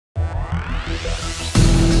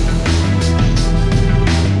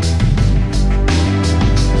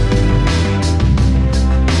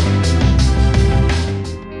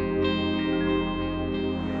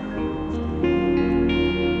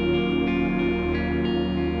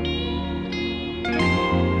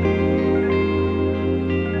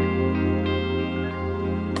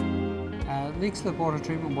Leixlip Water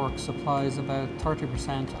Treatment Works supplies about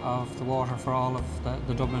 30% of the water for all of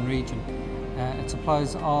the Dublin region. It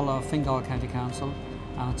supplies all of Fingal County Council,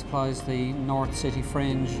 and it supplies the North City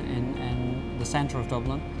fringe in the centre of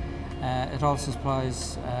Dublin. It also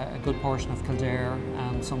supplies a good portion of Kildare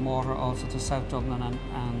and some water also to South Dublin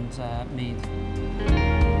and Meath.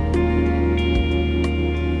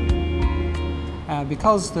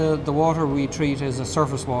 Because the water we treat is a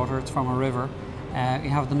surface water, it's from a river, you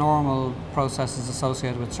have the normal processes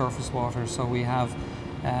associated with surface water. So we have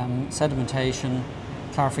sedimentation,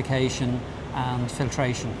 clarification and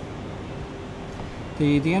filtration.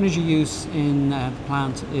 The energy use in the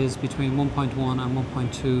plant is between 1.1 and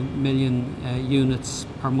 1.2 million units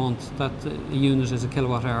per month. That a unit is a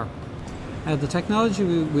kilowatt hour. The technology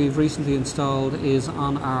we've recently installed is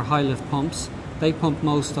on our high lift pumps. They pump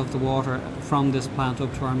most of the water from this plant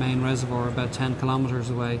up to our main reservoir about 10 kilometres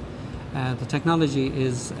away. The technology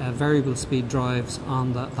is variable speed drives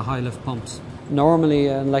on the high lift pumps. Normally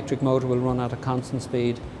an electric motor will run at a constant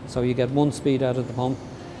speed, so you get one speed out of the pump,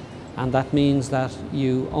 and that means that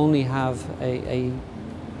you only have a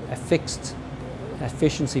fixed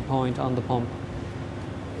efficiency point on the pump.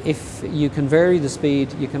 If you can vary the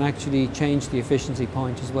speed, you can actually change the efficiency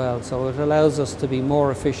point as well, so it allows us to be more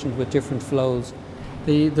efficient with different flows.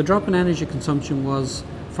 The drop in energy consumption was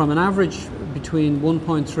from an average between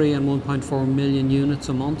 1.3 and 1.4 million units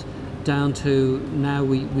a month down to now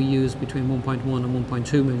we use between 1.1 and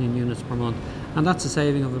 1.2 million units per month, and that's a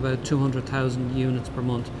saving of about 200,000 units per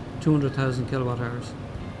month, 200,000 kilowatt hours.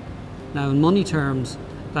 Now in money terms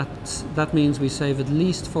that means we save at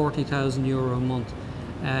least 40,000 euro a month.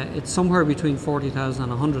 It's somewhere between 40,000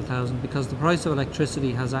 and 100,000 because the price of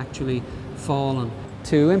electricity has actually fallen.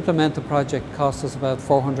 To implement the project cost us about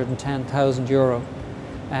 410,000 euro.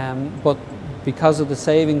 But because of the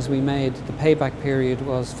savings we made, the payback period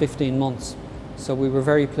was 15 months, so we were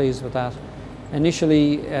very pleased with that.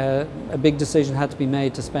 Initially, a big decision had to be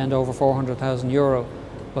made to spend over 400,000 euro,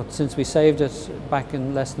 but since we saved it back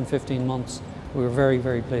in less than 15 months, we were very,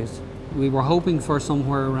 very pleased. We were hoping for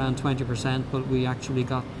somewhere around 20%, but we actually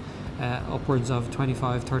got upwards of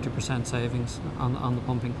 25–30% savings on the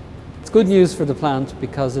pumping. It's good news for the plant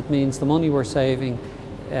because it means the money we're saving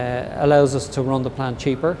allows us to run the plant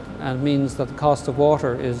cheaper, and it means that the cost of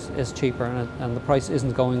water is cheaper, and the price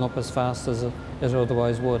isn't going up as fast as it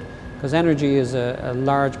otherwise would, because energy is a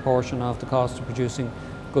large portion of the cost of producing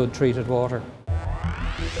good treated water.